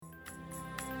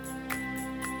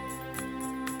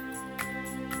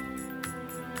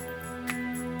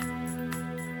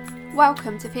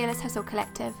Welcome to Fearless Hustle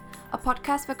Collective, a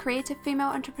podcast for creative female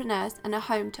entrepreneurs and a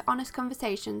home to honest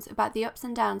conversations about the ups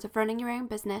and downs of running your own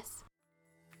business.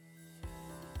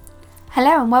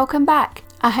 Hello and welcome back.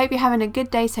 I hope you're having a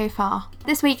good day so far.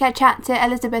 This week I chat to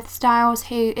Elizabeth Stiles,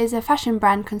 who is a fashion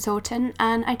brand consultant,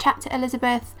 and I chat to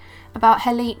Elizabeth about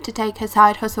her leap to take her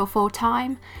side hustle full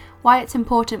time, why it's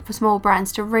important for small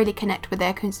brands to really connect with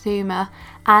their consumer,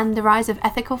 and the rise of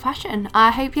ethical fashion. I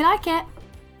hope you like it.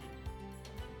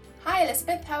 Hi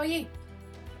Elizabeth, how are you?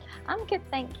 I'm good,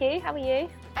 thank you. How are you?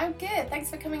 I'm good, thanks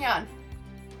for coming on.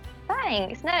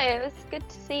 Thanks. No, it was good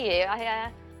to see you.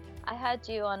 I heard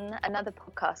you on another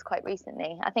podcast quite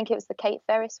recently. I think it was the Kate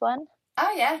Ferris one.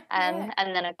 Oh yeah. And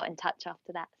then I got in touch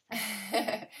after that.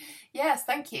 So. Yes,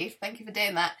 thank you. Thank you for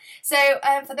doing that. So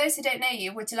for those who don't know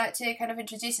you, would you like to kind of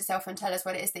introduce yourself and tell us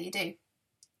what it is that you do?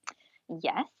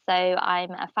 Yes, so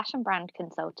I'm a fashion brand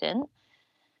consultant.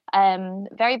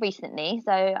 Very recently,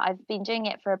 so I've been doing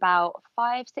it for about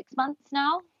 5-6 months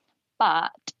now,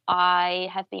 but I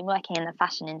have been working in the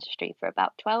fashion industry for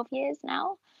about 12 years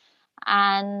now,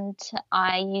 and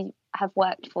I have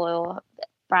worked for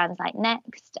brands like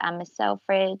Next and Miss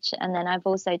Selfridge, and then I've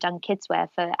also done kids wear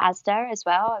for Asda as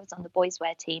well. I was on the boys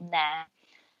wear team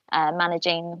there,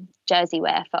 managing jersey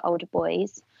wear for older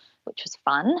boys, which was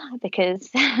fun because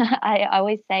I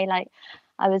always say, like,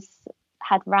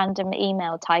 had random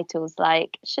email titles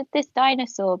like, should this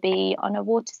dinosaur be on a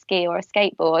water ski or a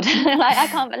skateboard? Like, I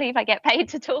can't believe I get paid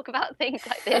to talk about things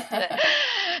like this. But,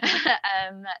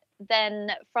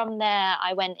 then from there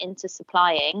I went into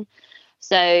supplying.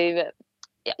 So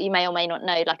you may or may not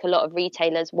know, like, a lot of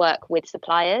retailers work with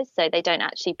suppliers, so they don't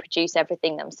actually produce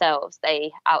everything themselves.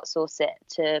 They outsource it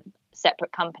to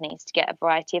separate companies to get a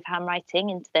variety of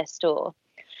handwriting into their store.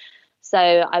 So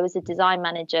I was a design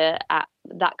manager at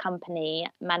that company,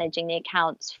 managing the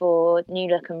accounts for New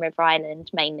Look and River Island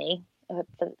mainly for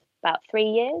about 3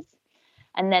 years.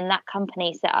 And then that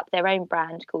company set up their own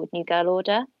brand called New Girl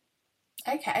Order.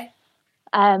 Okay.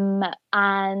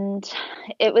 And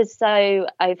it was so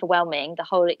overwhelming, the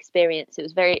whole experience. It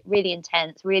was really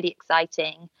intense, really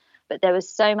exciting, but there was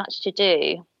so much to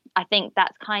do. I think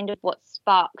that's kind of what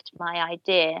sparked my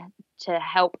idea to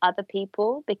help other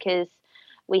people, because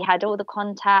we had all the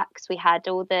contacts, we had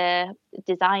all the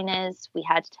designers, we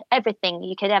had everything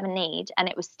you could ever need, and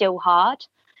it was still hard.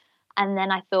 And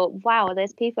then I thought, wow,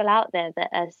 there's people out there that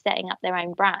are setting up their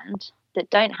own brand that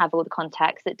don't have all the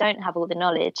contacts, that don't have all the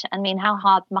knowledge. I mean, how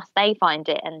hard must they find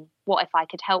it? And what if I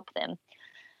could help them?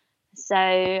 So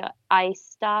I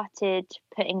started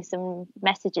putting some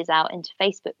messages out into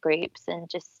Facebook groups and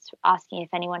just asking if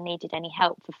anyone needed any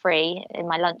help for free in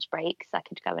my lunch breaks. I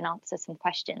could go and answer some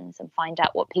questions and find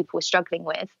out what people were struggling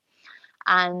with.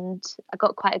 And I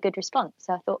got quite a good response.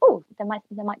 So I thought, oh, there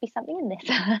might be something in this.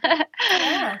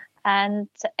 Yeah. And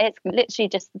it's literally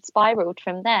just spiraled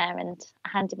from there, and I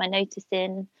handed my notice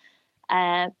in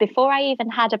before I even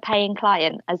had a paying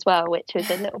client as well, which was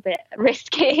a little bit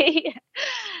risky.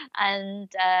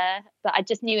 But I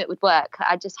just knew it would work.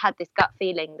 I just had this gut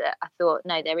feeling that I thought,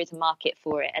 no, there is a market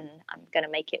for it and I'm going to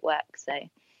make it work. So,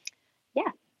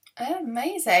 yeah.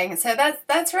 Amazing. So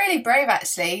that's really brave,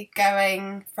 actually,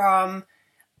 going from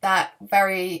that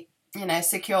very,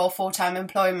 secure full-time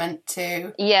employment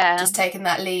to just taking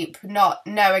that leap, not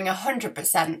knowing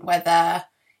 100% whether,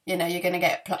 you're going to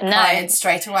get clients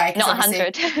straight away. Not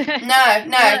 100.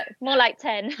 No. More like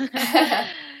 10.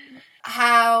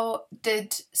 How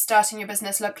did starting your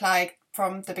business look like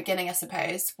from the beginning, I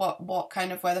suppose? What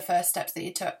kind of were the first steps that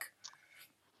you took?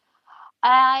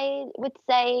 I would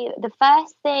say the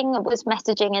first thing was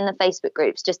messaging in the Facebook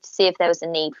groups just to see if there was a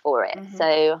need for it. Mm-hmm.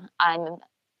 So I'm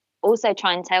also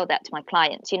trying to tell that to my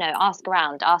clients, ask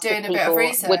around, ask if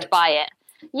people would buy it.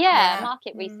 Yeah.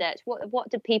 Market research. What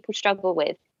do people struggle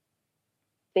with?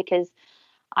 Because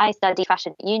I study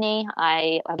fashion at uni.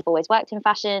 I have always worked in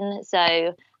fashion,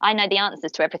 so I know the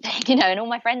answers to everything, and all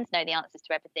my friends know the answers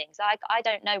to everything. So I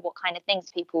don't know what kind of things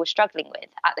people were struggling with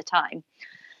at the time.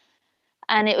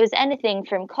 And it was anything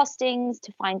from costings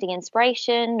to finding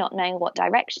inspiration, not knowing what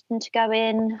direction to go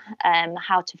in,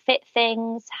 how to fit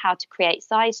things, how to create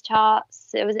size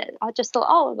charts. I just thought,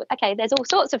 oh, okay, there's all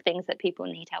sorts of things that people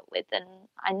need help with, and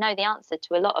I know the answer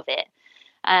to a lot of it.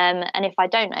 And if I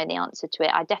don't know the answer to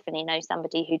it, I definitely know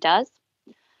somebody who does.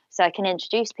 So I can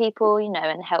introduce people,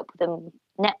 and help them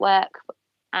network.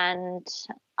 And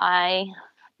I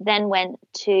then went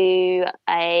to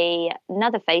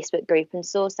another Facebook group and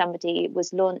saw somebody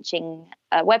was launching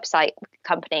a website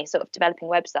company, sort of developing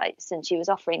websites, and she was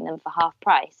offering them for half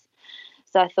price.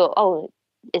 So I thought, oh,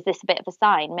 is this a bit of a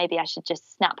sign? Maybe I should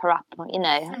just snap her up,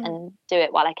 and do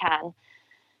it while I can.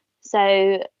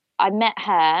 So I met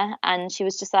her and she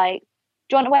was just like,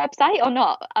 do you want a website or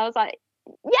not? I was like,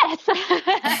 yes.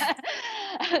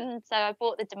 And so I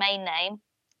bought the domain name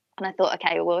and I thought,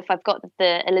 okay, well, if I've got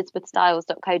the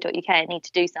elizabethstiles.co.uk, I need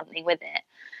to do something with it.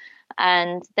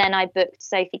 And then I booked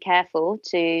Sophie Careful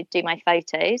to do my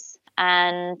photos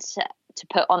and to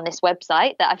put on this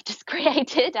website that I've just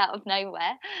created out of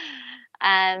nowhere,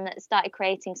 and started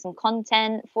creating some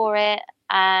content for it.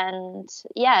 And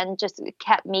just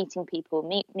kept meeting people,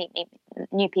 meet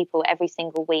new people every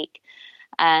single week,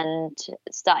 and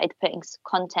started putting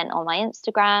content on my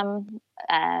Instagram,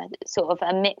 sort of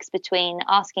a mix between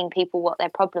asking people what their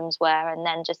problems were and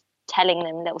then just telling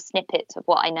them little snippets of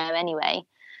what I know anyway,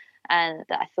 and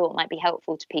that I thought might be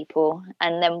helpful to people,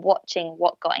 and then watching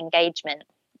what got engagement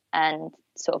and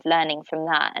sort of learning from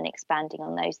that and expanding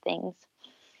on those things.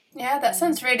 Yeah, that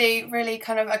sounds really, really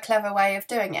kind of a clever way of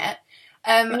doing it.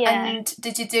 And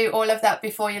did you do all of that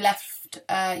before you left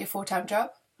your full-time job?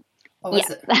 Or was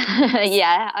it?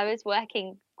 Yeah, I was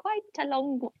working quite a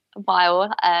long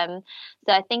while.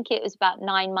 So I think it was about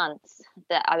 9 months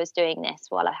that I was doing this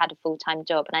while I had a full-time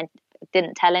job, and I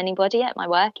didn't tell anybody at my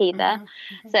work either.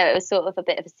 Mm-hmm. So it was sort of a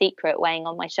bit of a secret weighing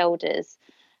on my shoulders,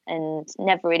 and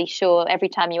never really sure. Every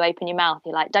time you open your mouth,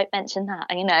 you're like, don't mention that,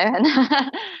 you know. And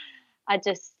I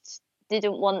just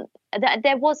didn't want,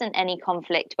 there wasn't any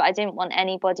conflict, but I didn't want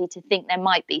anybody to think there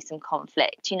might be some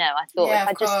conflict, you know. I thought if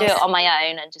I just do it on my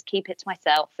own and just keep it to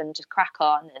myself and just crack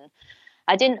on. And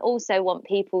I didn't also want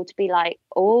people to be like,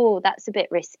 oh, that's a bit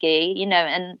risky, you know,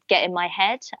 and get in my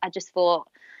head. I just thought,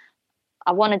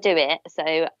 I want to do it,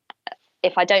 so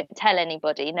if I don't tell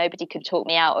anybody, nobody could talk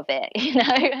me out of it, you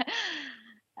know.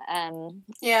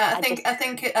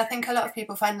 I think a lot of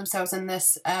people find themselves in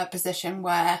this position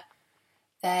where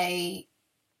they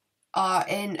are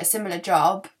in a similar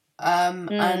job,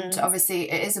 and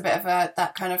obviously it is a bit of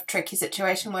that kind of tricky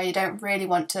situation where you don't really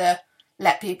want to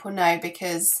let people know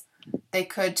because they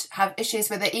could have issues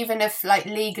with it, even if like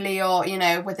legally or, you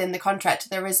know, within the contract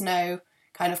there is no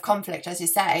kind of conflict, as you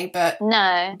say, but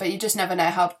you just never know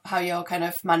how your kind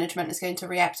of management is going to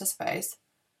react, I suppose.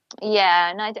 Yeah,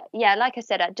 and like I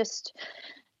said,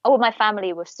 all my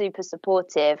family were super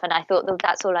supportive, and I thought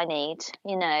that's all I need,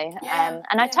 you know.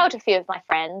 I told a few of my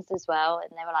friends as well,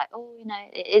 and they were like, oh, you know,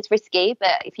 it's risky,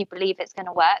 but if you believe it's going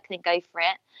to work, then go for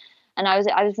it. And I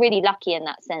was really lucky in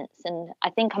that sense, and I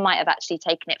think I might have actually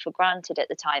taken it for granted at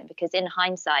the time, because in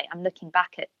hindsight, I'm looking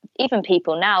back at even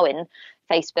people now in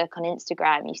Facebook, on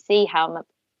Instagram, you see how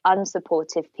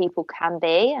unsupportive people can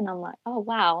be, and I'm like, oh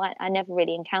wow, I never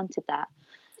really encountered that.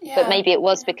 But maybe it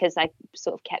was because I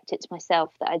sort of kept it to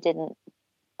myself, that I didn't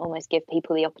almost give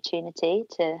people the opportunity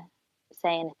to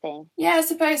say anything. Yeah, I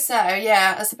suppose so.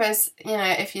 Yeah, I suppose, you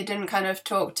know, if you didn't kind of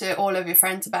talk to all of your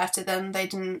friends about it, then they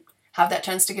didn't have that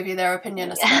chance to give you their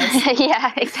opinion, I suppose.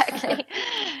 Yeah, exactly.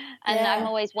 And I'm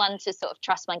always one to sort of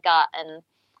trust my gut. And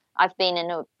I've been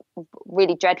in a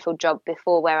really dreadful job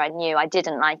before where I knew I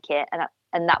didn't like it.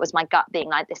 And that was my gut being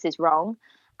like, this is wrong.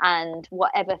 And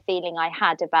whatever feeling I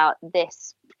had about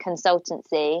this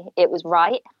consultancy, it was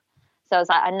right. So I was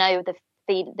like, I know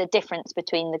the difference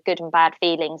between the good and bad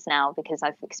feelings now, because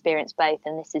I've experienced both,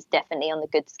 and this is definitely on the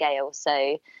good scale.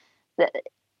 So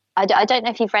I don't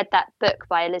know if you've read that book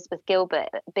by Elizabeth Gilbert,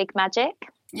 Big Magic.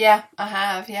 Yeah, I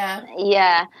have, yeah.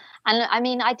 Yeah. And I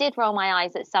mean, I did roll my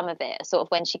eyes at some of it, sort of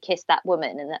when she kissed that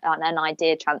woman and an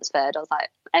idea transferred. I was like,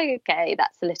 okay,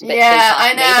 that's a little bit too far.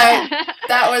 I know.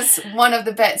 That was one of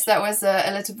the bits that was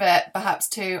a little bit perhaps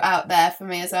too out there for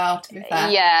me as well, to be fair.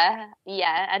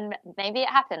 Yeah. And maybe it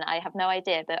happened. I have no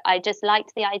idea. But I just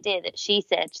liked the idea that she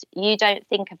said, you don't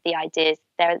think of the ideas.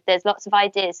 There's lots of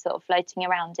ideas sort of floating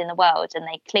around in the world, and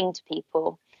they cling to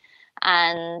people.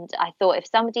 And I thought, if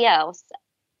somebody else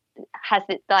has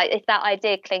it, like, if that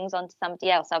idea clings on to somebody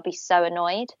else, I'll be so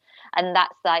annoyed. And that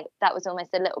was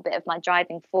almost a little bit of my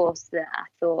driving force, that I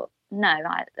thought, no,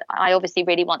 I obviously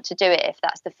really want to do it if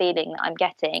that's the feeling that I'm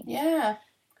getting. Yeah.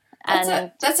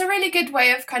 That's a really good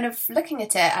way of kind of looking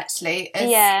at it, actually.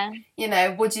 You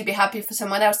know, would you be happy for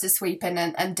someone else to sweep in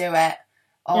and do it?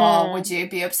 Or would you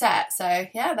be upset? So,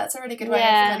 yeah, that's a really good way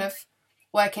of kind of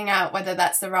working out whether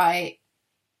that's the right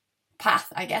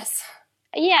path, I guess.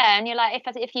 Yeah, and you're like,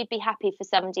 if you'd be happy for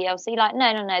somebody else, so you're like,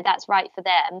 no, that's right for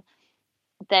them,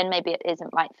 then maybe it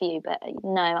isn't right for you. But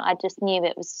no, I just knew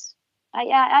it was.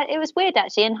 It was weird,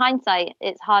 actually. In hindsight,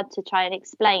 it's hard to try and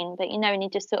explain, but you know, and you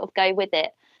just sort of go with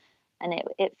it, and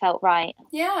it felt right.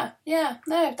 Yeah.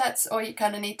 No, that's all you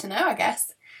kind of need to know, I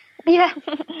guess. Yeah.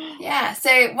 Yeah.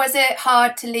 So, was it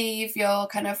hard to leave your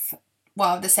kind of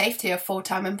the safety of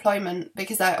full-time employment,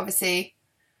 because that obviously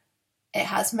it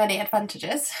has many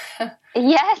advantages.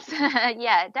 Yes,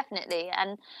 yeah, definitely.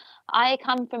 And I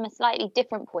come from a slightly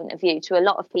different point of view to a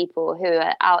lot of people who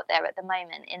are out there at the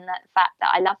moment, in the fact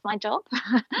that I love my job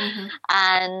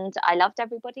and I loved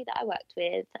everybody that I worked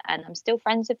with, and I'm still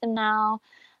friends with them now.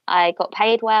 I got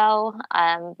paid well.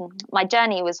 My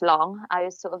journey was long. I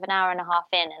was sort of an hour and a half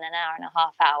in and an hour and a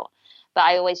half out, but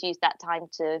I always used that time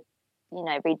to,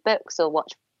 read books or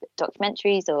watch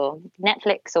documentaries or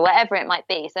Netflix or whatever it might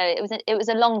be. So it was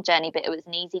a long journey, but it was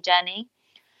an easy journey.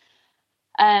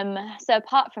 So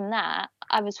apart from that,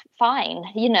 I was fine,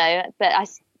 but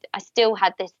I still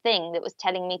had this thing that was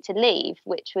telling me to leave,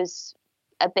 which was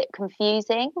a bit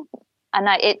confusing. And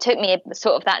it took me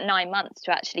sort of that 9 months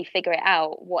to actually figure it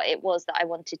out, what it was that I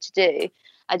wanted to do.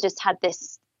 I just had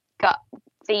this gut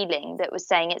feeling that was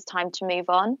saying it's time to move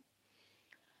on.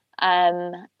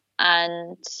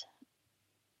 And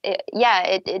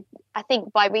I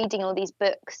think by reading all these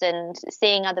books and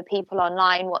seeing other people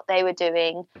online, what they were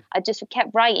doing, I just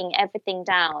kept writing everything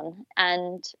down.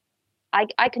 And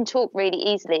I can talk really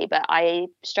easily, but I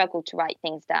struggle to write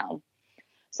things down.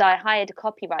 So I hired a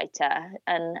copywriter,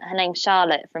 and her name's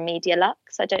Charlotte from Media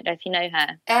Lux. I don't know if you know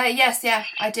her. Yes, yeah,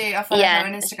 I do. I follow her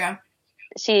on Instagram.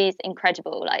 She's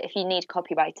incredible. Like, if you need a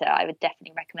copywriter, I would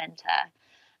definitely recommend her.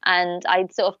 And I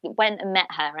sort of went and met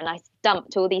her, and I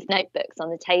dumped all these notebooks on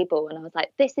the table, and I was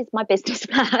like, this is my business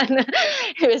plan.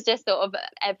 It was just sort of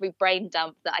every brain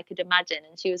dump that I could imagine.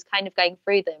 And she was kind of going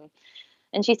through them.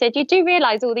 And she said, you do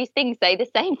realise all these things say the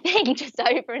same thing just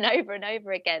over and over and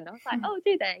over again. I was like, oh,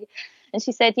 do they? And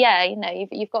she said, yeah,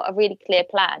 you've got a really clear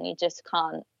plan. You just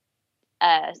can't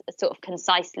sort of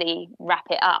concisely wrap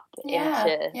it up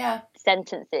into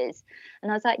sentences.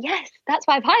 And I was like, yes, that's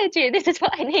why I've hired you. This is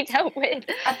what I need help with.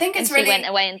 I think it's and she went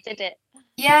away and did it.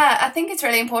 Yeah, I think it's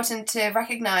really important to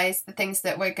recognise the things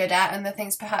that we're good at and the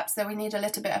things perhaps that we need a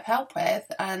little bit of help with,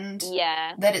 and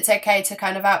that it's okay to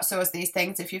kind of outsource these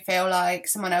things if you feel like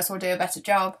someone else will do a better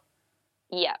job.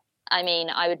 Yeah, I mean,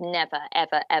 I would never,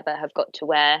 ever, ever have got to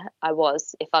where I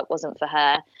was if it wasn't for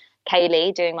her.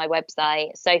 Kaylee doing my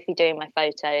website, Sophie doing my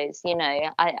photos.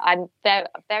 I'm very,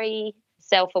 very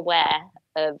self-aware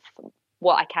of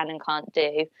what I can and can't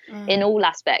do in all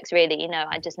aspects, really.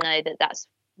 I just know that that's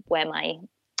where my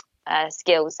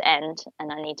skills end,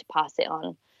 and I need to pass it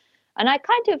on. And I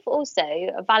kind of also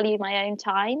value my own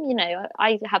time.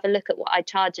 I have a look at what I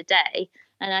charge a day,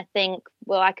 and I think,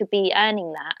 well, I could be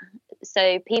earning that.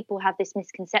 So people have this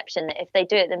misconception that if they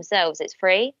do it themselves, it's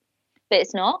free, but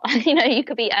it's not. You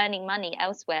could be earning money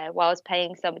elsewhere whilst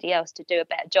paying somebody else to do a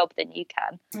better job than you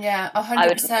can. Yeah, 100%. I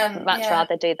would much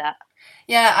rather do that.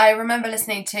 Yeah, I remember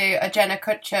listening to a Jenna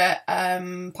Kutcher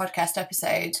podcast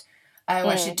episode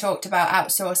where she talked about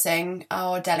outsourcing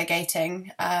or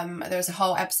delegating. There was a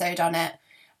whole episode on it,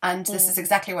 and this is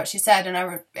exactly what she said,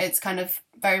 and it's kind of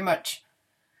very much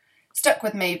stuck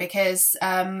with me because,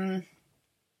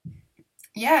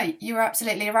 you're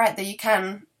absolutely right that you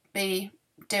can be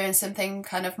doing something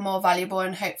kind of more valuable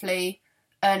and hopefully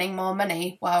earning more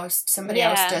money whilst somebody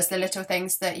else does the little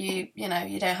things that you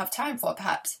don't have time for,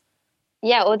 perhaps.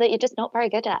 Yeah, or that you're just not very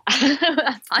good at.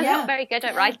 I'm not very good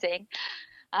at writing.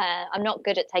 I'm not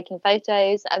good at taking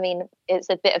photos. I mean, it's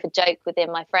a bit of a joke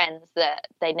within my friends that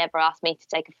they never ask me to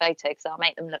take a photo because I'll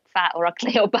make them look fat or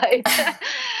ugly or both.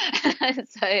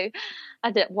 So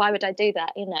why would I do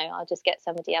that? I'll just get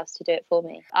somebody else to do it for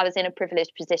me. I was in a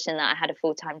privileged position that I had a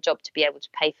full-time job to be able to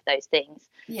pay for those things.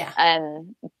 Yeah.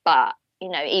 But,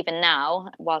 even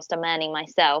now, whilst I'm earning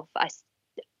myself,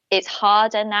 it's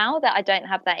harder now that I don't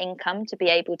have that income to be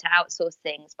able to outsource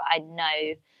things, but I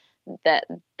know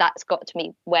that's got to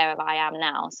be where I am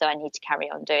now, so I need to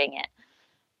carry on doing it.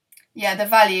 Yeah, the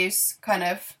values kind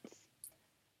of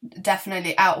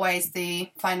definitely outweighs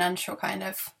the financial kind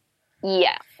of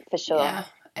for sure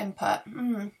input.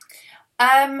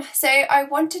 So I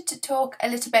wanted to talk a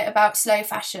little bit about slow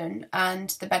fashion and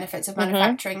the benefits of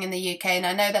manufacturing in the UK, and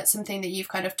I know that's something that you've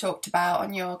kind of talked about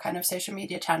on your kind of social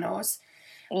media channels.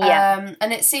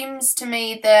 And it seems to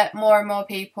me that more and more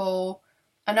people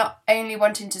are not only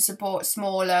wanting to support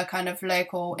smaller kind of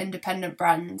local independent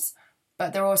brands,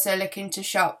 but they're also looking to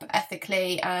shop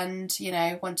ethically and,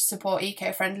 want to support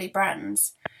eco-friendly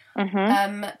brands.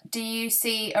 Do you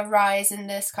see a rise in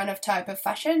this kind of type of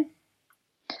fashion?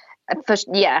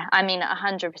 I mean,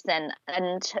 100%.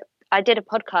 And I did a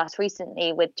podcast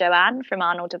recently with Joanne from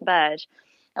Arnold and Bird,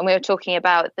 and we were talking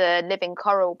about the living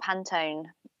coral Pantone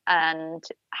and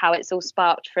how it's all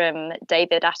sparked from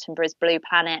David Attenborough's Blue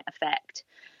Planet effect.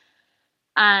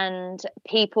 And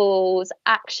people's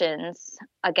actions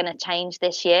are going to change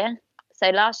this year. So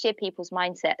last year, people's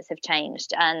mindsets have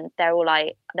changed, and they're all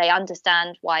like, they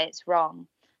understand why it's wrong.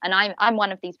 And I'm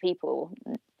one of these people,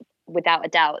 without a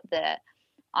doubt, that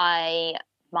I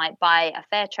might buy a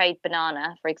fair trade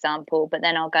banana, for example, but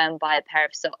then I'll go and buy a pair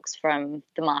of socks from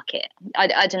the market.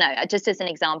 I don't know, just as an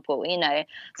example, you know.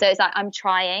 So it's like I'm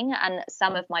trying, and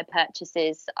some of my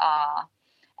purchases are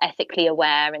ethically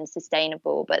aware and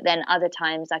sustainable, but then other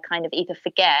times I kind of either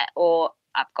forget, or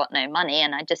I've got no money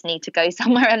and I just need to go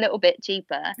somewhere a little bit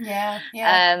cheaper.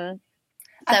 So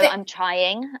I'm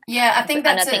trying. I think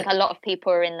that's, and I think a lot of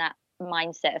people are in that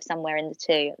mindset of somewhere in the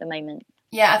two at the moment.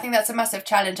 Yeah, I think that's a massive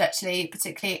challenge, actually,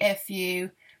 particularly if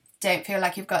you don't feel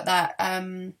like you've got that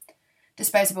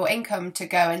disposable income to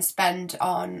go and spend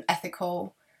on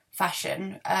ethical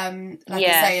fashion. Like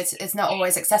you say, it's not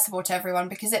always accessible to everyone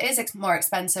because it is more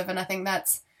expensive, and I think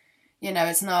that's, you know,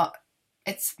 it's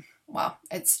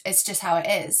just how it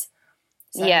is.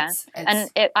 So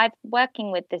I'm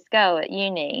working with this girl at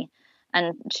uni,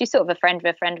 and she's sort of a friend of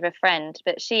a friend of a friend,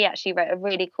 but she actually wrote a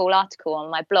really cool article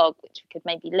on my blog, which we could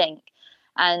maybe link.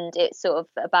 And it's sort of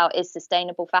about, is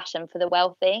sustainable fashion for the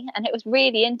wealthy? And it was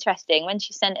really interesting. When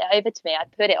she sent it over to me, I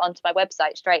put it onto my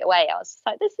website straight away. I was just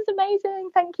like, this is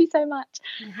amazing. Thank you so much.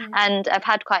 Mm-hmm. And I've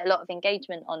had quite a lot of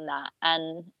engagement on that.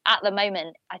 And at the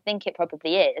moment, I think it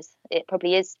probably is. It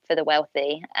probably is for the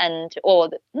wealthy, or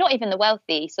not even the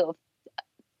wealthy, sort of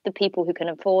the people who can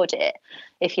afford it,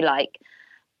 if you like.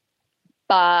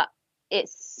 But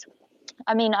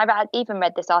I've even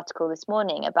read this article this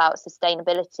morning about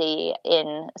sustainability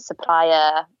in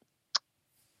supplier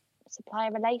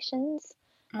relations,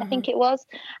 I think it was.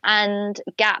 And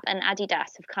Gap and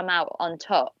Adidas have come out on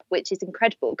top, which is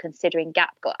incredible considering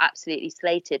Gap got absolutely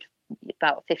slated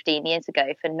about 15 years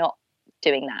ago for not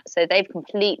doing that. So they've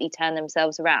completely turned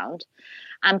themselves around.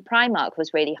 And Primark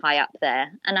was really high up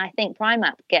there. And I think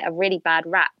Primark get a really bad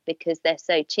rap because they're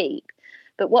so cheap.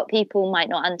 But what people might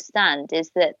not understand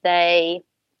is that they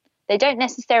don't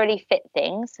necessarily fit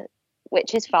things,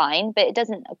 which is fine, but it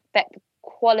doesn't affect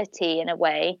quality in a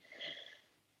way.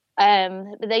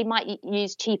 They might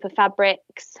use cheaper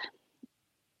fabrics,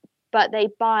 but they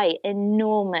buy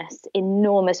enormous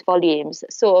volumes,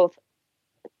 sort of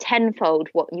tenfold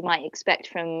what you might expect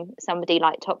from somebody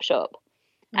like Topshop.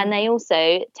 And they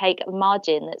also take a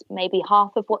margin that's maybe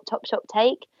half of what Topshop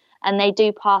take, and they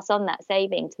do pass on that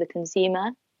saving to the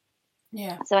consumer.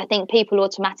 Yeah. So I think people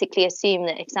automatically assume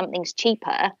that if something's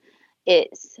cheaper,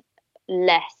 it's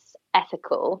less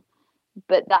ethical,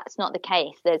 but that's not the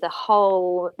case. There's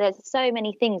so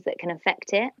many things that can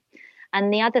affect it.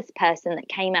 And the other person that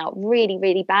came out really,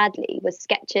 really badly was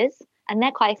Skechers, and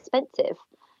they're quite expensive,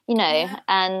 you know. Yeah.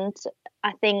 And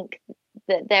I think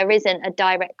that there isn't a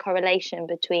direct correlation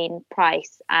between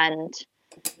price and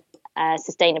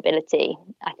sustainability.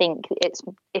 I think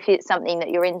if it's something that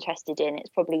you're interested in, it's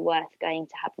probably worth going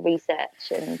to have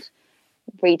research and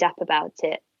read up about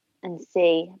it and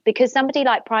see. Because somebody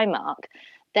like Primark,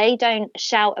 they don't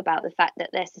shout about the fact that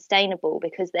they're sustainable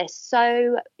because they're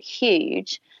so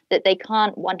huge that they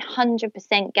can't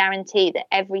 100% guarantee that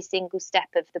every single step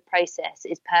of the process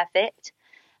is perfect.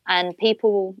 And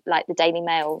people like the Daily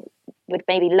Mail would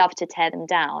maybe love to tear them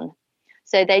down.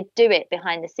 So they do it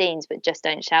behind the scenes, but just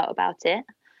don't shout about it.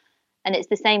 And it's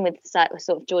the same with sort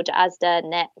of Georgia Asda,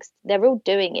 Next. They're all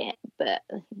doing it, but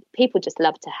people just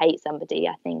love to hate somebody,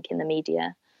 I think, in the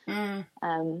media. It's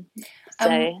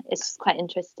quite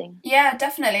interesting. Yeah,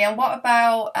 definitely. And what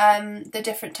about the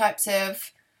different types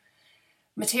of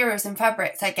materials and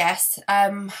fabrics, I guess? I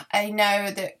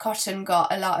know that cotton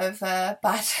got a lot of bad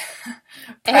press.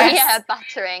 Yeah,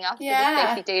 battering after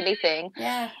the Stacey Dooley thing.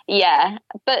 Yeah.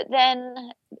 But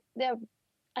then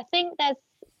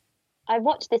I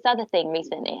watched this other thing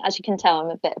recently. As you can tell, I'm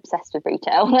a bit obsessed with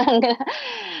retail.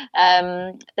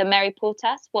 The Mary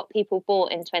Portas, What People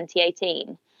Bought in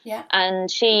 2018. Yeah. And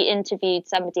she interviewed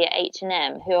somebody at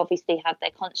H&M who obviously have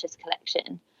their conscious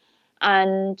collection.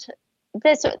 And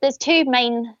there's two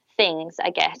main things,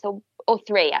 I guess, or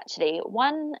three actually.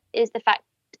 One is the fact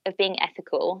of being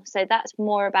ethical. So that's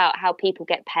more about how people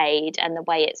get paid and the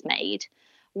way it's made.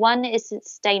 One is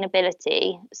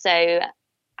sustainability. So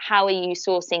how are you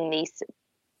sourcing these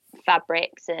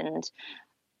fabrics and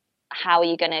how are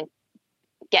you going to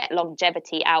get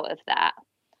longevity out of that?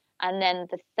 And then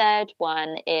the third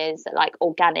one is like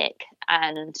organic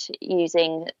and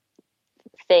using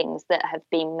things that have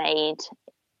been made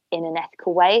in an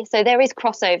ethical way. So there is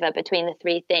crossover between the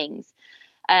three things.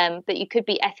 But you could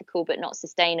be ethical but not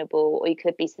sustainable, or you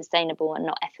could be sustainable and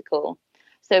not ethical.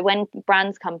 So when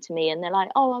brands come to me and they're like,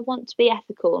 oh, I want to be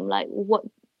ethical, I'm like,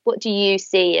 what do you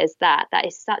see as that? That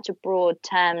is such a broad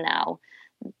term now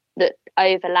that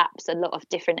overlaps a lot of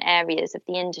different areas of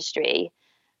the industry.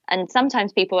 And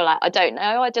sometimes people are like, I don't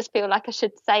know, I just feel like I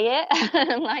should say it.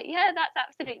 And I'm like, yeah, that's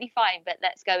absolutely fine. But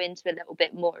let's go into a little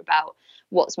bit more about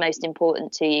what's most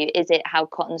important to you. Is it how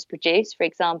cotton's produced, for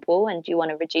example? And do you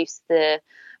want to reduce the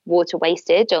water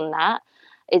wastage on that?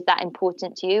 Is that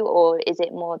important to you? Or is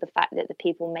it more the fact that the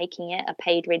people making it are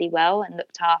paid really well and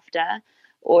looked after?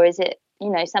 Or is it,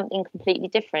 something completely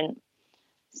different?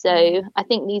 So I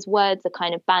think these words are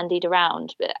kind of bandied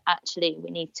around, but actually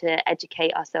we need to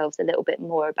educate ourselves a little bit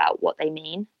more about what they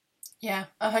mean. Yeah,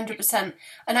 100%.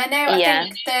 And I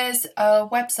think there's a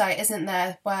website, isn't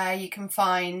there, where you can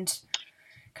find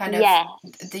kind of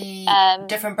the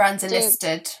different brands are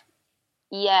listed.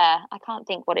 Yeah, I can't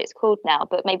think what it's called now,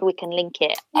 but maybe we can link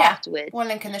it afterwards. We'll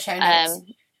link in the show notes.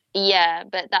 Yeah,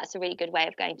 but that's a really good way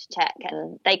of going to check.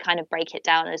 And they kind of break it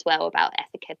down as well about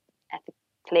ethically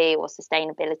or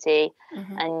sustainability,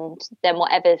 and then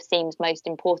whatever seems most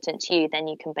important to you, then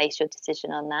you can base your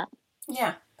decision on that.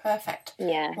 Yeah, perfect.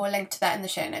 Yeah, we'll link to that in the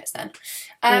show notes then.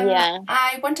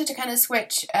 I wanted to kind of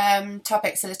switch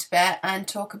topics a little bit and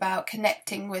talk about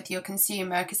connecting with your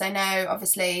consumer, because I know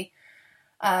obviously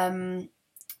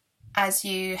as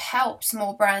you help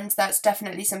small brands, that's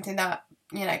definitely something that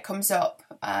comes up.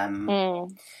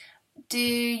 Do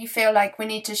you feel like we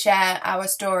need to share our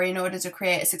story in order to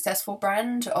create a successful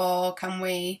brand, or can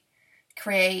we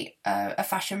create a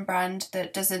fashion brand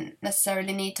that doesn't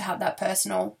necessarily need to have that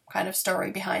personal kind of story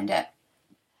behind it?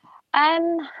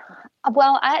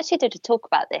 Well, I actually did a talk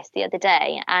about this the other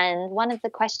day, and one of the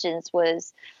questions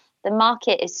was, the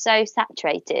market is so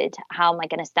saturated, how am I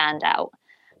going to stand out?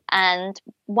 And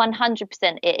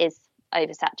 100% it is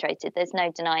oversaturated. There's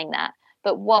no denying that.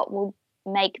 But what will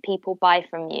make people buy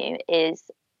from you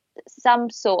is some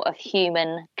sort of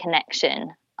human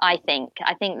connection. I think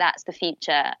that's the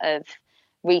future of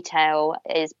retail,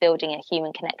 is building a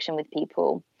human connection with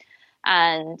people.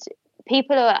 And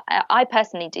I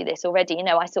personally do this already.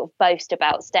 I sort of boast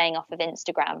about staying off of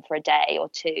Instagram for a day or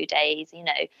 2 days,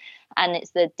 and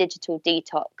it's the digital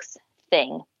detox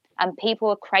thing. And people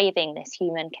are craving this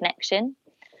human connection.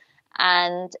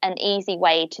 And an easy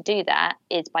way to do that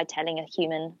is by telling a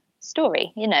human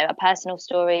story, a personal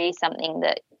story, something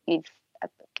that you've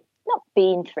not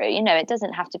been through. It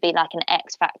doesn't have to be like an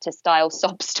X Factor style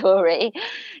sob story.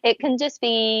 It can just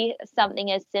be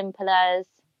something as simple as,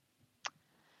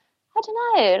 I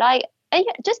don't know, like,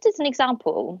 just as an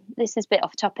example, this is a bit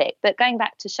off topic, but going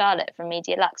back to Charlotte from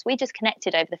Media Lux, we just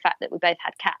connected over the fact that we both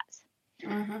had cats.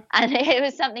 And it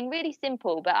was something really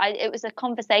simple, but it was a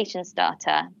conversation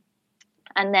starter.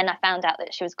 And then I found out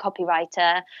that she was a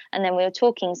copywriter, and then we were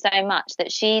talking so much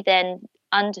that she then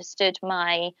understood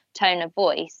my tone of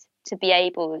voice to be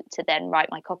able to then write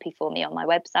my copy for me on my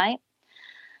website.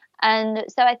 And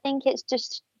so I think it's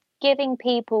just giving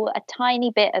people a tiny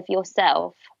bit of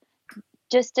yourself,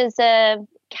 just as a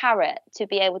carrot to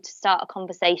be able to start a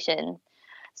conversation.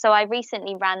 So I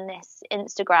recently ran this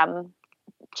Instagram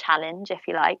challenge, if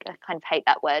you like. I kind of hate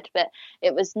that word, but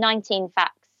it was 19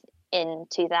 facts in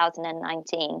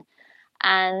 2019,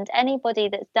 and anybody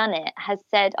that's done it has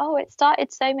said, oh, it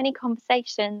started so many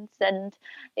conversations, and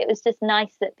it was just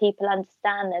nice that people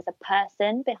understand there's a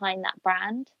person behind that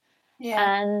brand.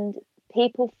 And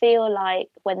people feel like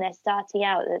when they're starting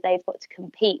out that they've got to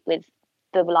compete with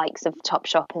the likes of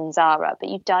Topshop and Zara, but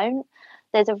you don't.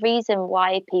 There's a reason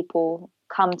why people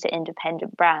come to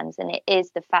independent brands, and it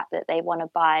is the fact that they want to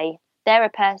buy, they're a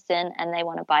person and they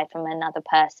want to buy from another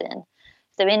person.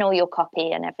 So in all your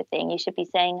copy and everything, you should be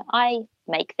saying, I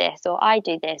make this, or I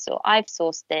do this, or I've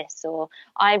sourced this, or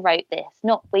I wrote this,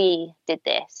 not we did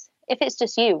this. If it's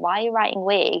just you, why are you writing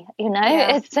we?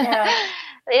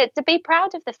 To be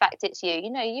proud of the fact it's you.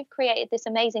 You've created this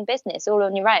amazing business all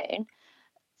on your own.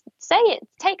 Say it,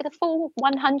 take the full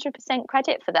 100%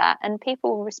 credit for that, and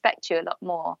people will respect you a lot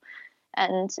more.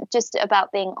 And just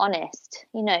about being honest,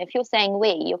 if you're saying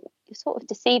we, you're sort of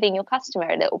deceiving your customer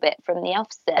a little bit from the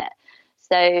offset.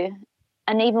 So,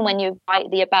 and even when you write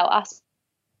the About Us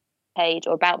page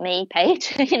or About Me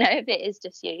page, if it is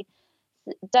just you,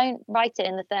 don't write it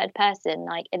in the third person,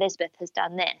 like Elizabeth has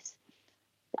done this.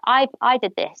 I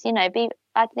did this, I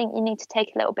think you need to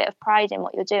take a little bit of pride in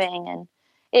what you're doing. And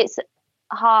it's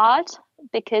hard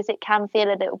because it can feel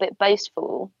a little bit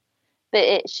boastful, but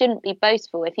it shouldn't be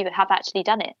boastful if you have actually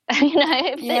done it.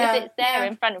 If it's there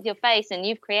in front of your face and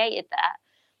you've created that,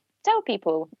 tell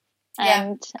people.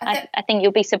 And I think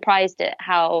you'll be surprised at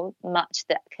how much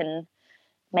that can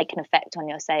make an effect on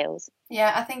your sales.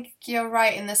 Yeah, I think you're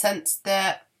right in the sense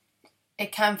that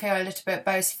it can feel a little bit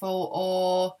boastful,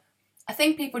 or I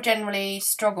think people generally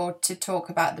struggle to talk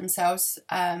about themselves.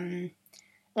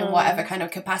 in whatever kind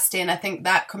of capacity. And I think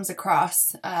that comes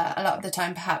across a lot of the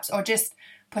time, perhaps, or just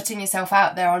putting yourself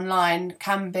out there online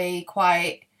can be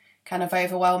quite kind of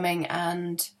overwhelming,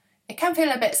 and it can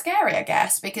feel a bit scary, I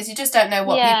guess, because you just don't know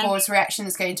what people's reaction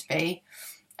is going to be.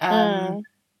 And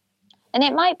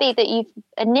it might be that you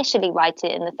initially write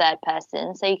it in the third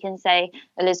person. So you can say,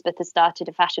 Elizabeth has started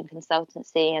a fashion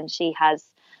consultancy and she has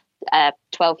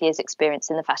 12 years experience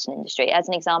in the fashion industry, as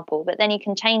an example. But then you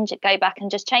can change it, go back and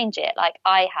just change it. Like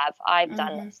I've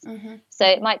done this. So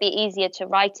it might be easier to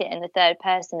write it in the third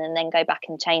person and then go back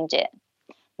and change it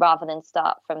rather than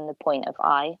start from the point of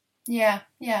I. Yeah.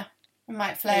 It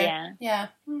might flow. Yeah.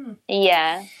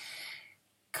 Yeah.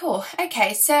 Cool.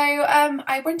 Okay, so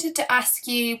I wanted to ask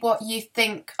you what you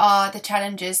think are the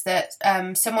challenges that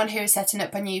someone who is setting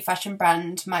up a new fashion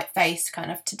brand might face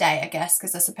kind of today, I guess,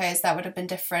 because I suppose that would have been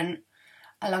different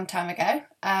a long time ago.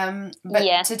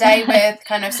 But today with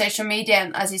kind of social media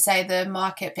and, as you say, the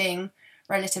market being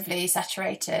relatively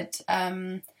saturated,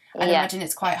 I'd imagine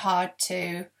it's quite hard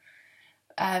to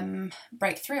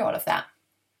break through all of that.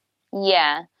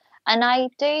 Yeah. And I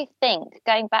do think,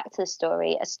 going back to the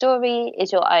story, a story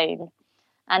is your own.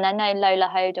 And I know Lola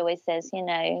Hode always says, you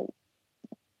know,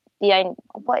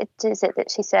 what is it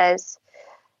that she says?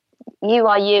 You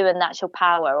are you and that's your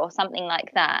power, or something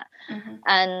like that.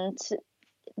 And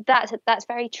that's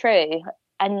very true.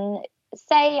 And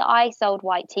say I sold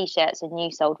white T-shirts and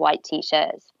you sold white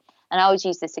T-shirts. And I always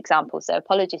use this example, so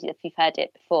apologies if you've heard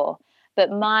it before.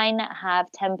 But mine have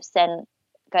 10%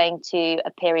 going to a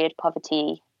period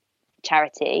poverty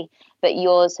charity, but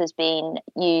yours has been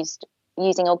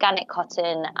using organic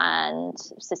cotton and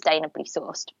sustainably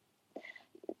sourced.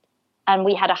 And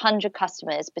we had 100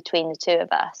 customers between the two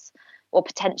of us, or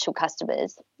potential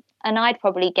customers, and I'd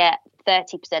probably get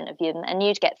 30% of them and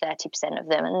you'd get 30% of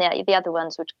them, and the other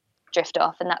ones would drift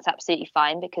off, and that's absolutely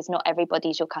fine because not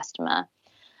everybody's your customer.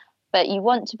 But you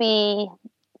want to be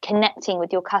connecting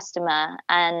with your customer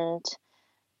and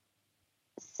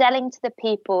selling to the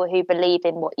people who believe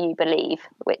in what you believe,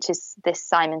 which is this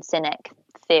Simon Sinek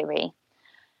theory.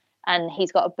 And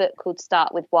he's got a book called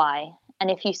Start With Why. And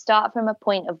if you start from a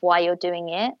point of why you're doing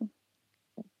it,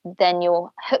 then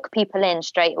you'll hook people in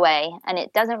straight away. And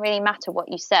it doesn't really matter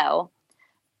what you sell.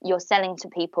 You're selling to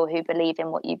people who believe in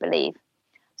what you believe.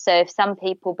 So if some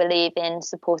people believe in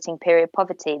supporting period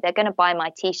poverty, they're going to buy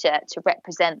my T-shirt to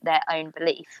represent their own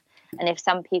belief. And if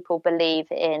some people believe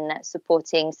in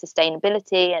supporting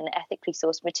sustainability and ethically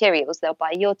sourced materials, they'll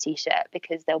buy your T-shirt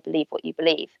because they'll believe what you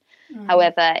believe.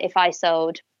 However, if I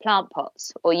sold plant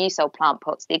pots or you sold plant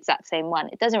pots, the exact same one,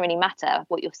 it doesn't really matter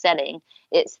what you're selling.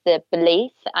 It's the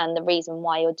belief and the reason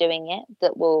why you're doing it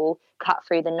that will cut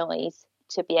through the noise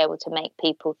to be able to make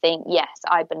people think, yes,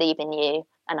 I believe in you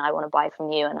and I want to buy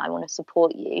from you and I want to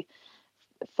support you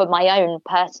for my own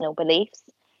personal beliefs.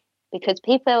 Because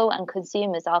people and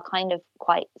consumers are kind of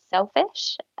quite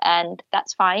selfish, and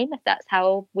that's fine. That's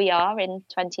how we are in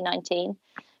 2019.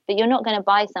 But you're not going to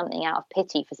buy something out of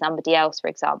pity for somebody else, for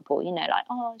example. You know, like,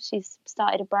 oh, she's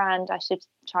started a brand, I should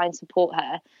try and support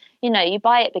her. You know, you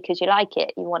buy it because you like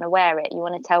it. You want to wear it. You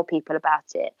want to tell people about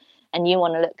it. And you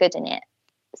want to look good in it.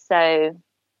 So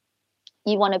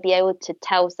you want to be able to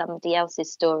tell somebody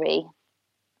else's story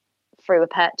through a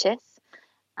purchase.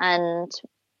 And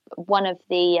one of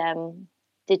the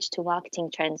digital marketing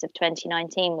trends of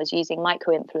 2019 was using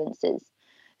micro-influencers.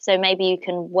 So maybe you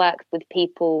can work with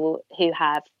people who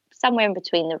have somewhere in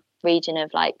between the region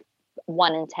of like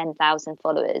 1 and 10,000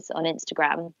 followers on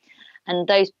Instagram. And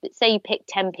those, say you pick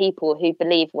 10 people who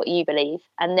believe what you believe,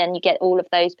 and then you get all of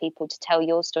those people to tell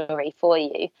your story for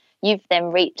you. You've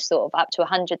then reached sort of up to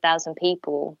 100,000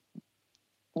 people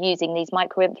using these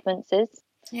micro-influencers.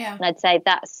 Yeah. And I'd say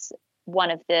that's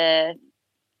one of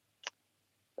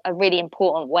a really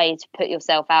important way to put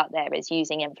yourself out there is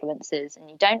using influencers. And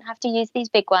you don't have to use these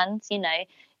big ones, you know,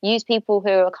 use people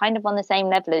who are kind of on the same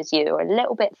level as you or a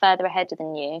little bit further ahead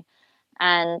than you.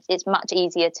 And it's much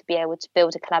easier to be able to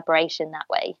build a collaboration that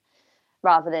way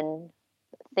rather than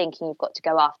thinking you've got to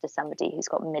go after somebody who's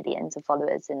got millions of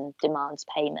followers and demands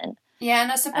payment. Yeah,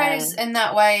 and I suppose in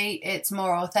that way it's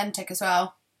more authentic as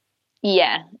well.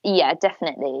 Yeah,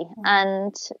 definitely.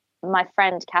 And my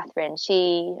friend Catherine,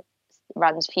 she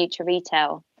runs Future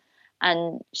Retail,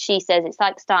 and she says it's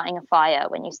like starting a fire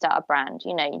when you start a brand.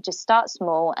 You know, you just start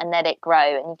small and let it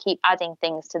grow, and you keep adding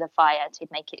things to the fire to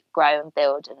make it grow and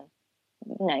build and,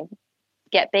 you know,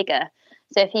 get bigger.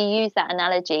 So if you use that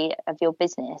analogy of your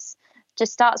business,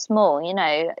 just start small, you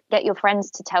know, get your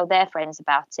friends to tell their friends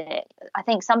about it. I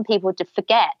think some people just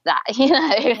forget that, you know,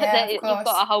 that you've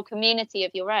got a whole community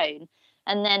of your own.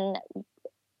 And then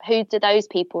who do those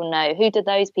people know? Who do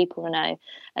those people know?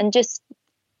 And just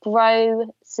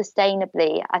grow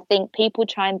sustainably. I think people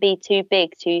try and be too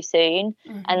big too soon,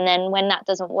 and then when that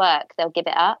doesn't work, they'll give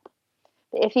it up.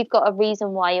 But if you've got a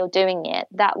reason why you're doing it,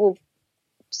 that will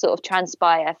sort of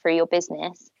transpire through your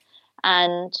business,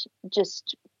 and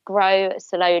just grow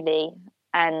slowly.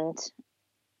 And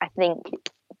I think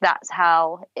that's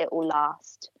how it will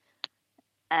last.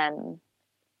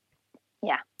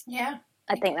 Yeah.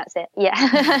 I think that's it.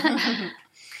 Yeah.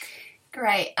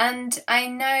 Great. And I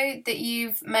know that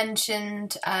you've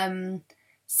mentioned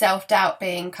self-doubt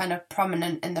being kind of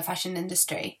prominent in the fashion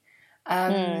industry.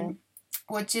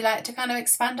 Would you like to kind of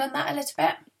expand on that a little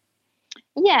bit?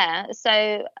 Yeah.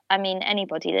 So, I mean,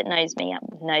 anybody that knows me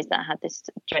knows that I had this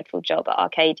dreadful job at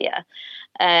Arcadia.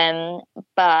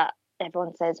 But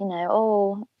everyone says,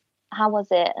 oh, how was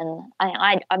it? And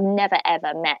I've never,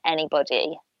 ever met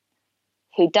anybody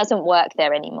who doesn't work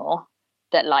there anymore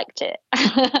that liked it.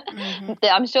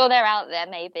 I'm sure they're out there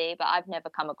maybe, but I've never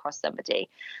come across somebody.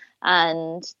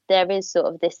 And there is sort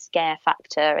of this scare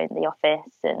factor in the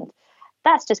office, and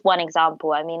that's just one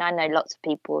example. I mean, I know lots of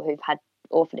people who've had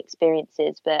awful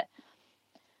experiences, but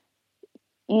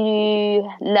you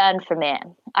learn from it.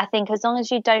 I think as long as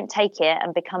you don't take it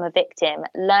and become a victim,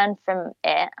 learn from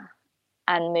it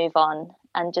and move on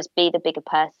and just be the bigger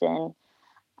person.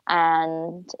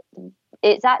 And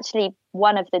it's actually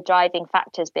one of the driving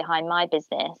factors behind my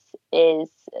business, is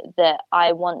that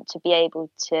I want to be able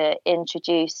to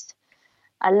introduce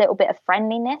a little bit of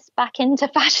friendliness back into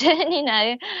fashion.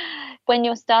 When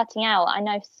you're starting out, I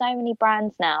know so many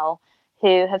brands now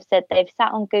who have said they've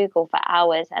sat on Google for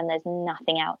hours and there's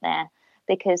nothing out there,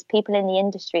 because people in the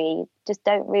industry just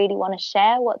don't really want to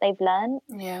share what they've learned.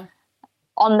 Yeah.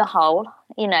 On the whole,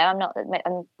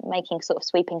 I'm making sort of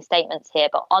sweeping statements here,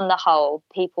 but on the whole,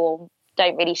 people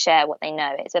don't really share what they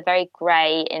know. It's a very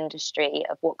grey industry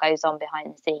of what goes on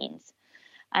behind the scenes.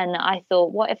 And I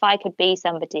thought, what if I could be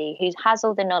somebody who has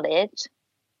all the knowledge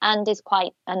and is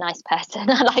quite a nice person,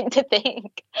 I like to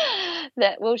think,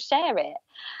 that will share it.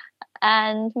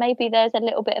 And maybe there's a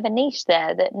little bit of a niche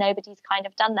there that nobody's kind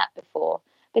of done that before,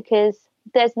 because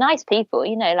there's nice people,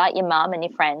 like your mum and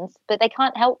your friends, but they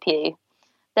can't help you.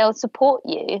 They'll support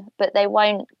you, but they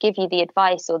won't give you the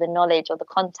advice or the knowledge or the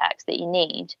contacts that you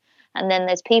need. And then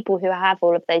there's people who have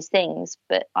all of those things,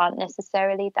 but aren't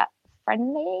necessarily that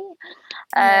friendly.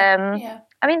 Yeah.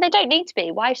 I mean, they don't need to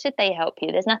be. Why should they help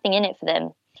you? There's nothing in it for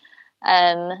them.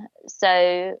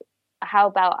 So how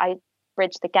about I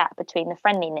bridge the gap between the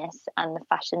friendliness and the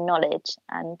fashion knowledge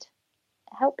and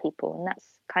help people? And that's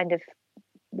kind of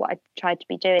what I've tried to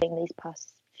be doing these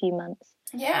past few months.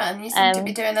 Yeah, and you seem to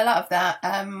be doing a lot of that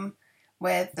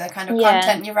with the kind of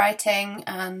content you're writing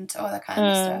and all that kind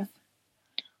of stuff.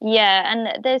 Yeah,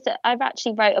 and I've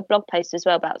actually wrote a blog post as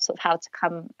well about sort of how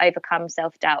to overcome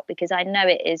self-doubt, because I know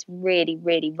it is really,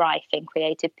 really rife in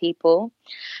creative people.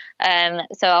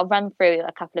 So I'll run through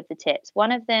a couple of the tips.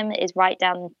 One of them is write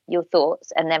down your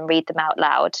thoughts and then read them out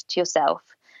loud to yourself,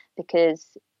 because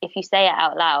if you say it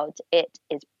out loud, it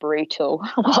is brutal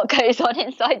what goes on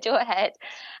inside your head.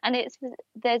 And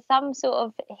there's some sort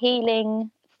of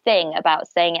healing thing about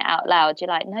saying it out loud. You're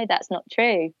like, no, that's not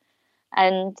true.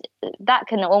 And that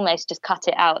can almost just cut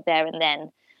it out there and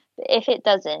then. But if it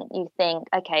doesn't, you think,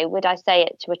 okay, would I say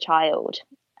it to a child?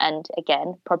 And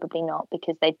again, probably not,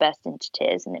 because they burst into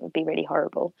tears and it would be really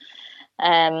horrible.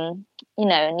 And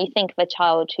you think of a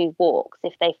child who walks,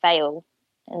 if they fail,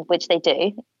 and which they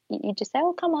do, you just say,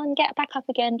 oh, come on, get back up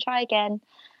again, try again.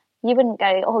 You wouldn't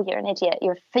go, oh, you're an idiot,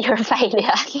 you're a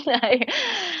failure,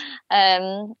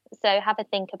 So have a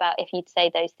think about if you'd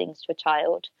say those things to a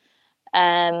child.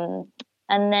 And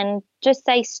then just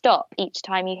say stop each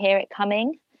time you hear it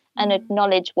coming, and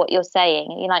acknowledge what you're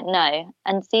saying. You're like, no,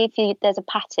 and see if there's a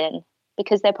pattern,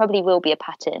 because there probably will be a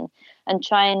pattern, and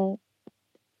try and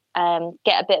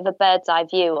get a bit of a bird's eye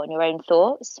view on your own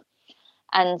thoughts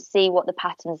and see what the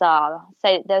patterns are.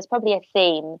 So there's probably a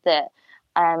theme that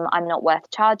I'm not worth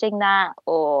charging that,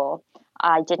 or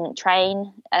I didn't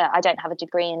train, I don't have a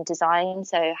degree in design,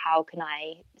 so how can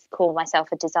I call myself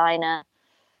a designer?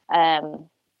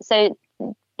 So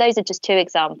those are just two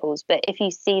examples, but if you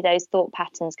see those thought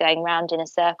patterns going round in a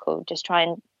circle, just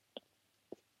try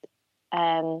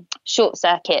and short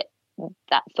circuit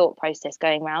that thought process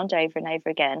going round over and over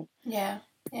again. Yeah.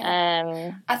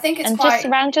 I think it's just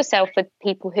surround yourself with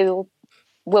people who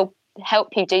will help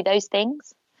you do those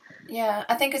things. Yeah,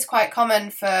 I think it's quite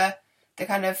common for the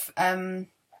kind of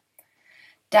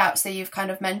doubts that you've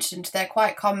kind of mentioned. They're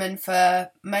quite common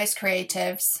for most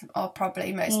creatives, or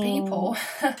probably most people.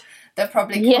 They'll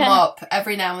probably come up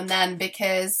every now and then,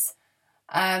 because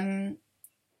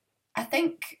I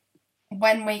think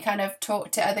when we kind of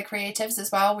talk to other creatives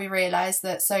as well, we realise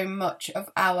that so much of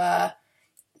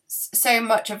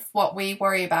what we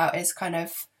worry about is kind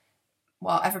of,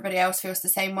 well, everybody else feels the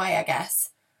same way, I guess.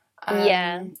 So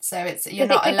you're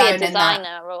not alone in that. It could be a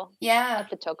designer or a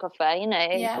photographer, you know.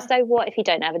 Yeah. So what if you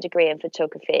don't have a degree in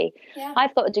photography? Yeah.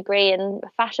 I've got a degree in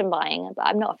fashion buying, but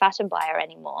I'm not a fashion buyer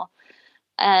anymore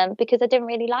because I didn't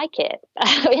really like it.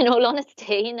 In all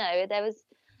honesty, you know, there was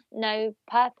no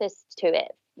purpose to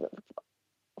it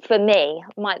for me.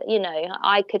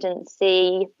 I couldn't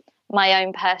see my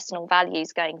own personal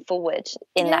values going forward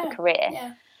in that career.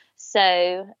 Yeah.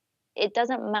 So it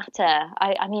doesn't matter.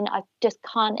 I mean, I just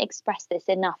can't express this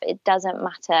enough. It doesn't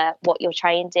matter what you're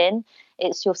trained in.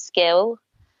 It's your skill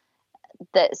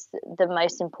that's the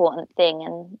most important thing.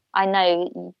 And I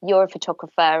know you're a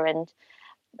photographer, and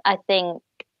I think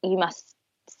you must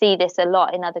see this a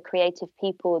lot in other creative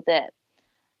people, that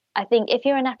I think if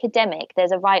you're an academic,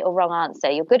 there's a right or wrong answer.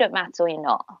 You're good at maths or you're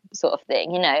not, sort of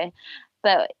thing, you know.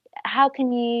 But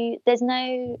there's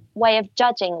no way of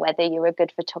judging whether you're a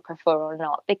good photographer or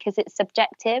not, because it's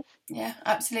subjective. Yeah,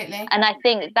 absolutely. And I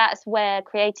think that's where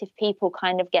creative people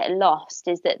kind of get lost,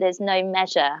 is that there's no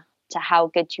measure to how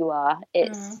good you are.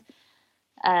 It's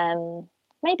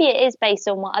maybe it is based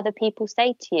on what other people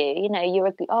say to you. You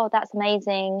know, that's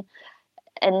amazing,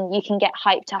 and you can get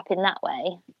hyped up in that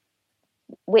way,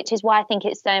 which is why I think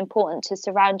it's so important to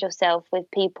surround yourself with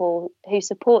people who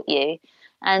support you.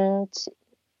 And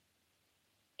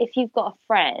if you've got a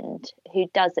friend who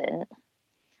doesn't,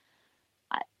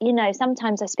 you know,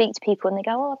 sometimes I speak to people and they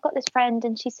go, oh, I've got this friend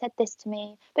and she said this to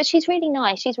me, but she's really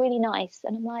nice.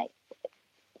 And I'm like,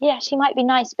 yeah, she might be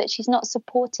nice, but she's not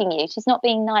supporting you. She's not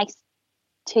being nice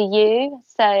to you.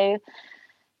 So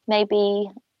maybe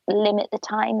limit the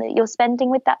time that you're spending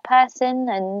with that person.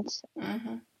 And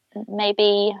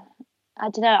maybe, I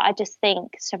don't know, I just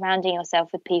think surrounding yourself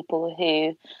with people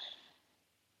who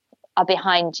are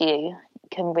behind you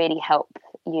can really help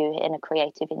you in a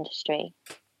creative industry.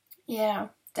 Yeah,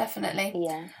 definitely.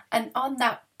 Yeah. And on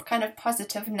that kind of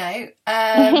positive note,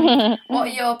 what are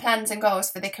your plans and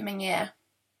goals for the coming year?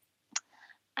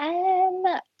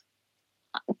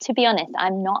 To be honest,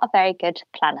 I'm not a very good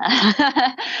planner.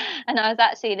 And I was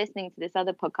actually listening to this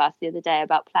other podcast the other day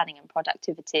about planning and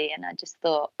productivity, and I just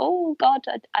thought, oh God,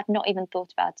 I've not even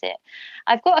thought about it.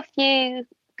 I've got a few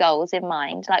goals in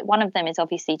mind. Like, one of them is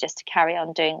obviously just to carry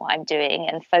on doing what I'm doing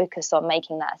and focus on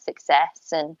making that a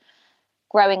success, and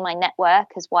growing my network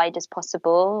as wide as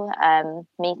possible,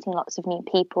 meeting lots of new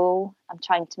people. I'm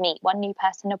trying to meet one new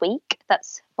person a week.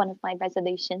 That's one of my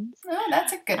resolutions. Oh,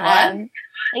 that's a good one.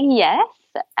 Yes.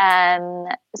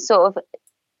 Sort of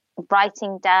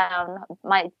writing down,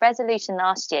 my resolution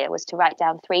last year was to write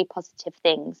down 3 positive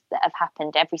things that have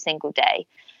happened every single day,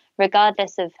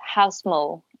 regardless of how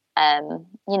small.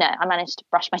 You know, I managed to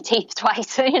brush my teeth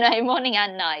twice, you know, morning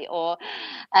and night, or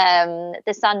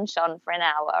the sun shone for an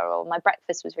hour, or my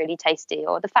breakfast was really tasty,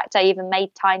 or the fact I even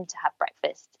made time to have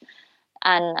breakfast.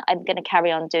 And I'm going to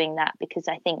carry on doing that, because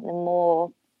I think the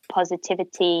more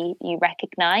positivity you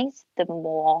recognize, the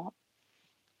more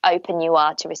open you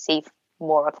are to receive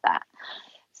more of that.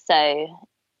 So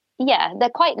yeah, they're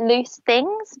quite loose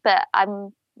things, but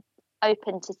I'm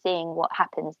open to seeing what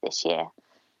happens this year.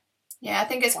 Yeah, I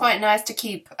think it's quite nice to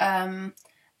keep a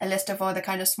list of all the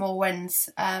kind of small wins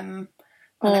on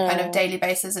a kind of daily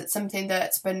basis. It's something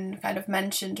that's been kind of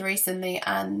mentioned recently,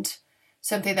 and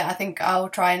something that I think I'll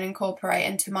try and incorporate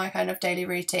into my kind of daily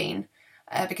routine.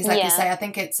 Because like you say, I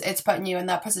think it's putting you in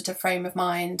that positive frame of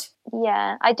mind.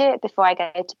 Yeah, I do it before I go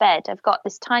to bed. I've got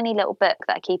this tiny little book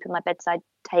that I keep in my bedside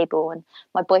table, and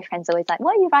my boyfriend's always like,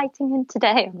 what are you writing in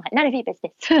today? I'm like, none of your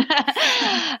business.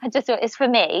 I just thought, it's for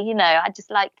me, you know. I just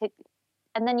like to,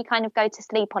 and then you kind of go to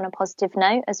sleep on a positive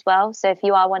note as well. So if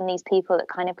you are one of these people that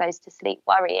kind of goes to sleep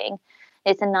worrying,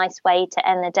 it's a nice way to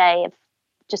end the day of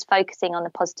just focusing on the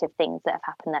positive things that have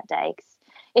happened that day. 'Cause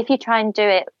if you try and do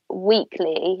it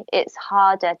weekly, it's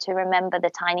harder to remember the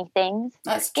tiny things.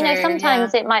 That's true. You know,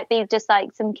 sometimes it might be just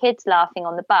like some kids laughing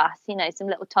on the bus, you know, some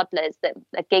little toddlers that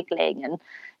are giggling, and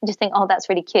just think, oh, that's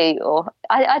really cute. Or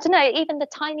I don't know, even the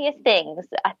tiniest things.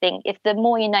 I think if the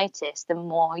more you notice, the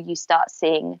more you start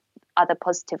seeing other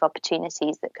positive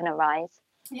opportunities that can arise.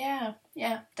 Yeah,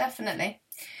 definitely.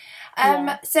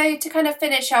 So to kind of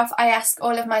finish off, I ask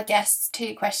all of my guests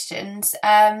 2 questions.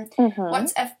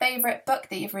 What's a favourite book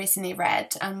that you've recently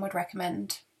read and would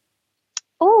recommend?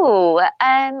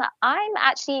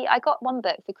 I got one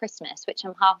book for Christmas, which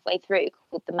I'm halfway through,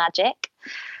 called The Magic,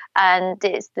 and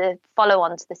it's the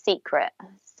follow-on to The Secret.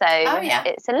 So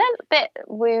it's a little bit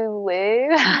woo-woo.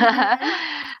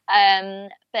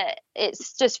 But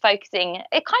it's just focusing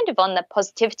it kind of on the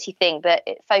positivity thing, but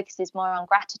it focuses more on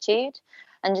gratitude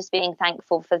and just being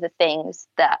thankful for the things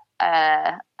that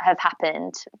have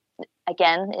happened.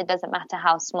 Again, it doesn't matter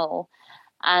how small.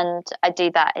 And I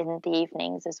do that in the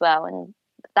evenings as well. And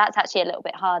that's actually a little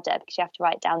bit harder because you have to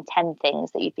write down 10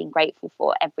 things that you've been grateful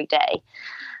for every day.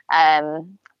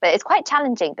 But it's quite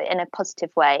challenging, but in a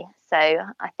positive way. So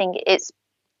I think it's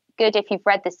good if you've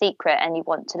read The Secret and you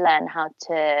want to learn how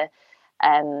to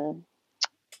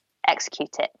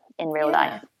execute it in real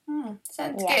life.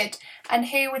 Sounds good. And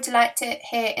who would you like to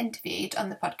hear interviewed on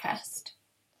the podcast?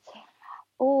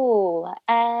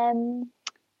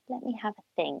 Let me have a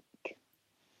think.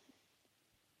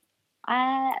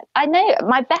 I know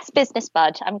my best business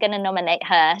bud. I'm going to nominate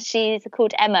her. She's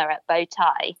called Emma at Bow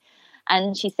Tie,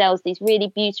 and she sells these really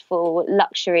beautiful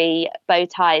luxury bow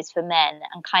ties for men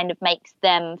and kind of makes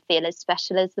them feel as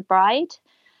special as the bride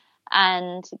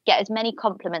and get as many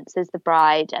compliments as the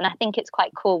bride. And I think it's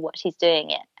quite cool what she's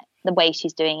doing the way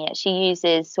she's doing it. She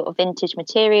uses sort of vintage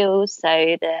materials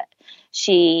so that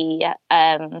she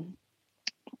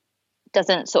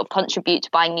doesn't sort of contribute to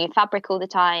buying new fabric all the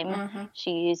time.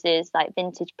 She uses like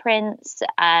vintage prints,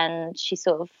 and she's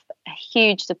sort of a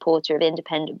huge supporter of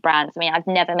independent brands. I mean, I've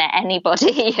never met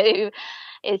anybody who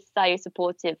is so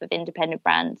supportive of independent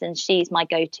brands, and she's my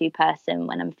go-to person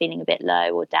when I'm feeling a bit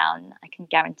low or down. I can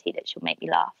guarantee that she'll make me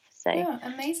laugh. So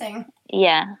amazing.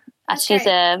 Yeah. That's she's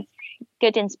great. A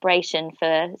good inspiration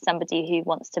for somebody who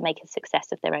wants to make a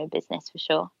success of their own business, for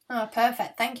sure. Oh,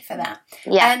 perfect. Thank you for that.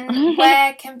 Yeah. And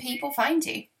where can people find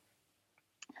you?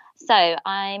 So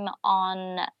I'm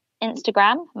on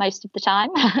Instagram most of the time,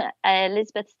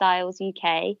 Elizabeth Stiles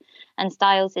UK, and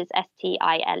Stiles is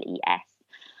Stiles.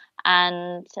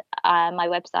 And my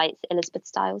website's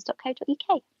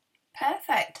elizabethstiles.co.uk.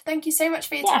 Perfect. Thank you so much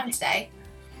for your time today.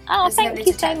 Oh, thank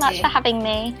you so much for having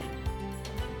me.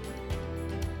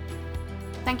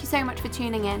 Thank you so much for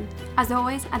tuning in. As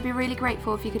always, I'd be really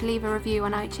grateful if you could leave a review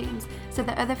on iTunes so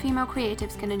that other female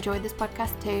creatives can enjoy this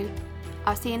podcast too.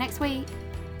 I'll see you next week.